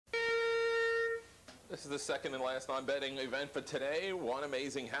This is the second and last non-betting event for today. One,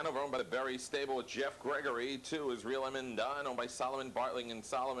 Amazing Hanover, owned by the Berry Stable with Jeff Gregory. Two is Real M & Don, owned by Solomon Bartling and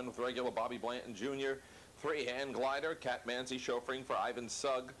Solomon with regular Bobby Blanton Jr. Three, Hand Glider, Cat Manzi chauffeuring for Ivan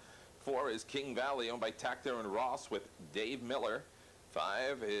Sugg. Four is King Valley, owned by Tactor and Ross with Dave Miller.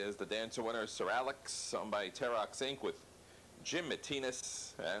 Five is the Dancer winner, Sir Alex, owned by Terox Inc. with Jim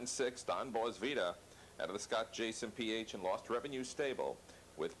Meittinis. And six, Don Bois Vita, out of the Scott Jason PH and Lost Revenue Stable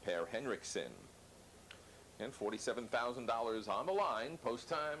with Per Henriksen. And $47,000 on the line. Post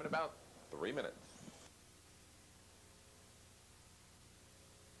time in about 3 minutes.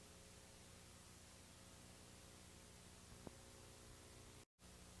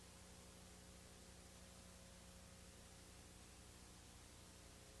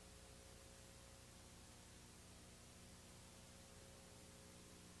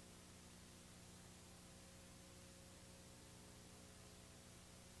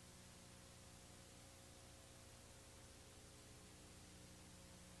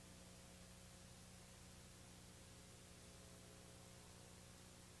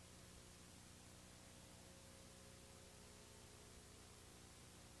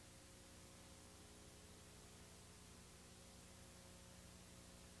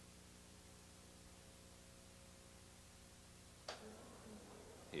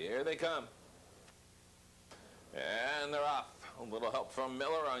 Here they come. And they're off. A little help from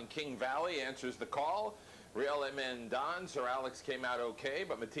Miller on King Valley answers the call. Real M & Don. Sir Alex came out okay,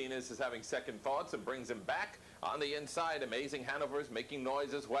 but Meittinis is having second thoughts and brings him back. On the inside, Amazing Hanover is making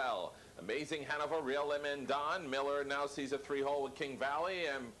noise as well. Amazing Hanover, Real M & Don. Miller now sees a three-hole with King Valley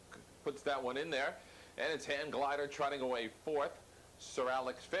and puts that one in there. And it's Hand Glider trotting away fourth. Sir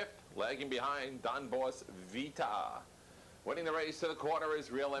Alex fifth. Lagging behind, Don Bois Vita. Winning the race to the quarter is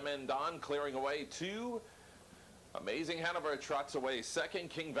Real M & Don, clearing away two. Amazing Hanover trots away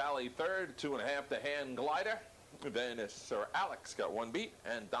second. King Valley third. 2.5 to Hand Glider. Then Sir Alex got one beat.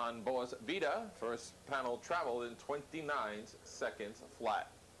 And Don Bois Vita, first panel travel in 29 seconds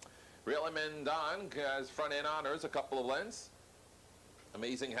flat. Real M & Don has front end honors, a couple of lengths.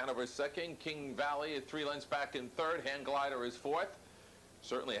 Amazing Hanover second. King Valley 3 lengths back in third. Hand Glider is fourth.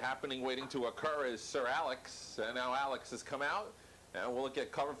 Certainly happening, waiting to occur is Sir Alex, and now Alex has come out, and will it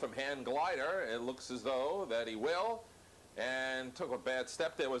get covered from Hand Glider? It looks as though that he will, and took a bad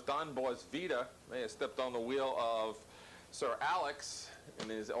step there was Don Bois Vita. May have stepped on the wheel of Sir Alex in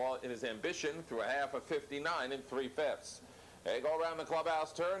his ambition through a half of 59 and 3/5. They go around the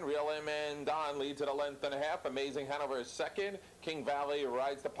clubhouse turn. Real M & Don leads at a length and a half. Amazing Hanover is second. King Valley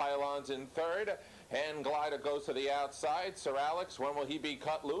rides the pylons in third. Hand Glider goes to the outside. Sir Alex, when will he be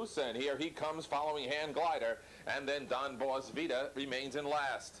cut loose? And here he comes following Hand Glider. And then Don Bois Vita remains in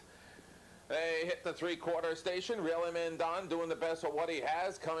last. They hit the three-quarter station. Real M & Don doing the best of what he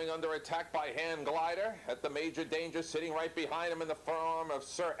has, coming under attack by Hand Glider. At the major danger, sitting right behind him in the form of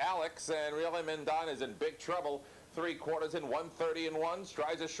Sir Alex. And Real M & Don is in big trouble. 3/4 in 1:30-1.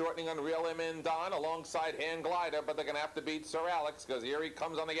 Strides are shortening on Real M & Don alongside Hand Glider, but they're going to have to beat Sir Alex because here he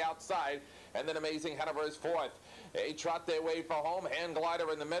comes on the outside. And then Amazing Hanover is fourth. They trot their way for home. Hand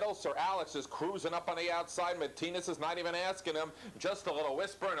Glider in the middle. Sir Alex is cruising up on the outside. Meittinis is not even asking him. Just a little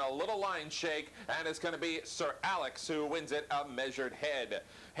whisper and a little line shake. And it's going to be Sir Alex who wins it a measured head.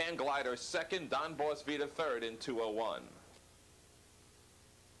 Hand Glider second. Don Bois Vita third in 2:01.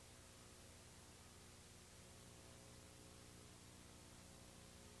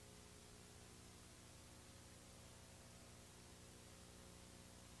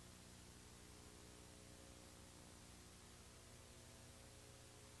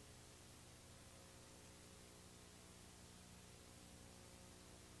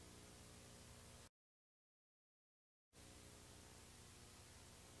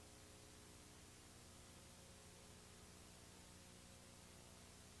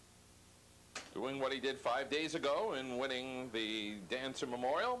 Doing what he did 5 days ago in winning the Dancer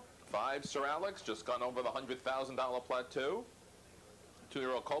Memorial. 5, Sir Alex, just gone over the $100,000 plateau.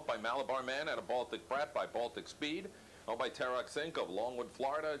 2-year-old colt by Malabar Man out of Baltic Brat by Baltic Speed. Owned by Terox Inc. of Longwood,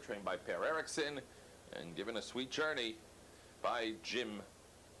 Florida, trained by Per Erickson, and given a sweet journey by Jim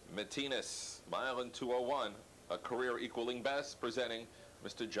Meittinis. Mile in 2:01, a career equaling best, presenting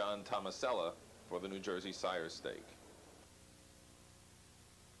Mr. John Tomasella for the New Jersey Sire Stake.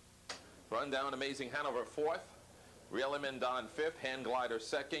 Rundown, Amazing Hanover fourth. Real M & Don fifth. Hand Glider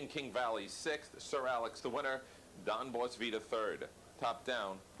second. King Valley sixth. Sir Alex the winner. Don Bois Vita third. Top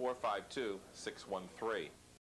down, 452-613.